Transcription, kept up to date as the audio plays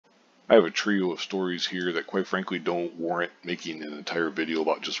I have a trio of stories here that quite frankly don't warrant making an entire video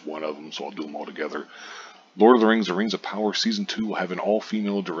about just one of them, so I'll do them all together. Lord of the Rings, The Rings of Power Season 2 will have an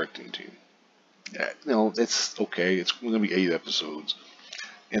all-female directing team. It's okay. It's going to be 8 episodes.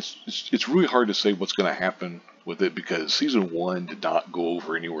 It's really hard to say what's going to happen with it because Season 1 did not go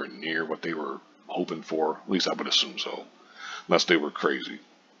over anywhere near what they were hoping for. At least I would assume so. Unless they were crazy.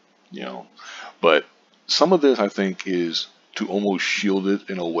 But some of this I think is to almost shield it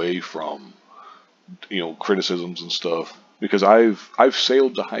in a way from criticisms and stuff, because I've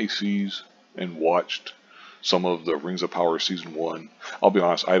sailed the high seas and watched some of the Rings of Power Season 1. I'll be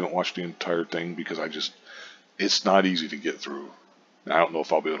honest, I haven't watched the entire thing because it's not easy to get through. I don't know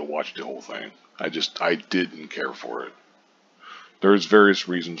if I'll be able to watch the whole thing. I didn't care for it. There's various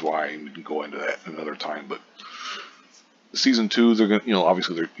reasons why, and we can go into that another time, but Season 2, they're going to,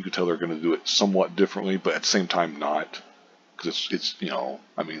 obviously you can tell they're going to do it somewhat differently, but at the same time not. Because it's I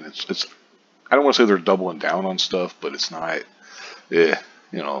don't want to say they're doubling down on stuff, but it's not, I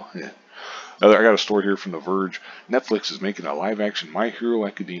got a story here from The Verge. Netflix is making a live-action My Hero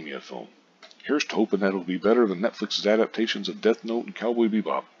Academia film. Here's to hoping that it'll be better than Netflix's adaptations of Death Note and Cowboy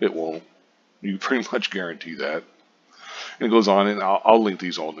Bebop. It won't. You pretty much guarantee that. And it goes on, and I'll link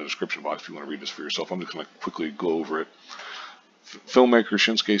these all in the description box if you want to read this for yourself. I'm just going to quickly go over it. Filmmaker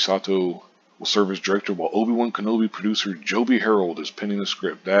Shinsuke Sato will serve as director, while Obi-Wan Kenobi producer Joby Harold is penning the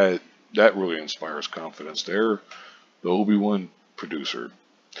script. That really inspires confidence there. The Obi-Wan producer.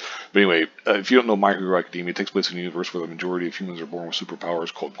 But anyway, if you don't know My Hero Academia, it takes place in a universe where the majority of humans are born with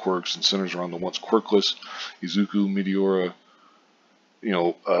superpowers called quirks and centers around the once quirkless Izuku Meteora.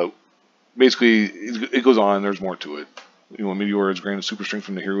 Basically, it goes on. There's more to it. Meteora is granted super strength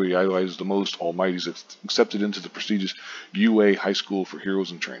from the hero he idolizes the most, Almighty, is accepted into the prestigious UA High School for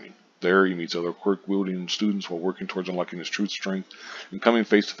Heroes in Training. There, he meets other quirk-wielding students while working towards unlocking his true strength and coming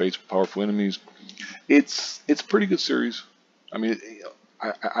face-to-face with powerful enemies. It's a pretty good series. I mean,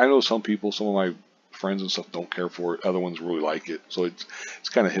 I know some people, some of my friends and stuff don't care for it. Other ones really like it. So it's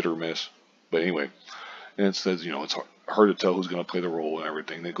kind of hit or miss. But anyway, and it says, it's hard to tell who's going to play the role and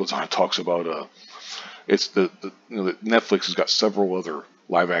everything. And it goes on and talks about it's that Netflix has got several other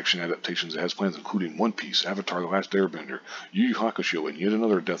live-action adaptations. It has plans including One Piece, Avatar: The Last Airbender, Yu Yu Hakusho, and yet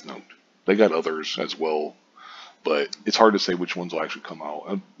another Death Note. They got others as well, but it's hard to say which ones will actually come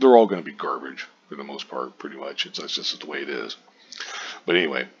out. They're all going to be garbage for the most part, pretty much. That's just the way it is. But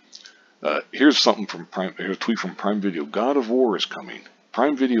anyway, here's something from Prime. Here's a tweet from Prime Video. God of War is coming.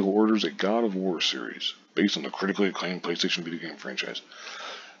 Prime Video orders a God of War series based on the critically acclaimed PlayStation video game franchise.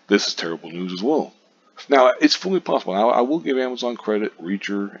 This is terrible news as well. Now, it's fully possible. Now, I will give Amazon credit.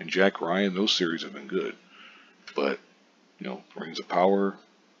 Reacher and Jack Ryan, those series have been good. But, Rings of Power,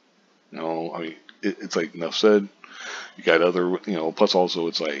 it's like enough said. You got other, plus also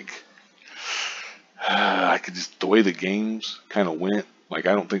it's like, the way the games kind of went, like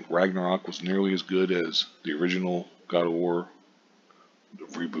I don't think Ragnarok was nearly as good as the original God of War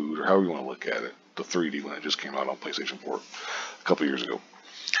reboot, or however you want to look at it. The 3D when it just came out on PlayStation 4 a couple years ago.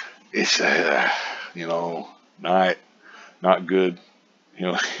 It's, not good.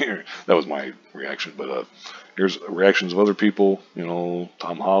 That was my reaction. But here's reactions of other people.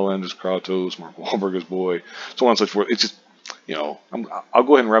 Tom Holland as Kratos, Mark Wahlberg as Boy, so on and so forth. It's just, I'll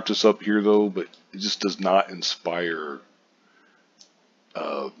go ahead and wrap this up here though. But it just does not inspire.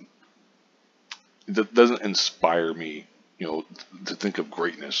 It doesn't inspire me, to think of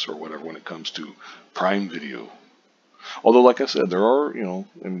greatness or whatever when it comes to Prime Video. Although, like I said, there are,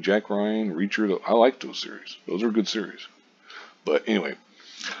 Jack Ryan, Reacher, I like those series. Those are good series. But anyway,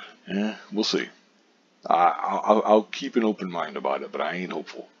 we'll see. I'll keep an open mind about it, but I ain't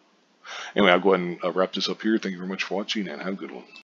hopeful. Anyway, I'll go ahead and wrap this up here. Thank you very much for watching, and have a good one.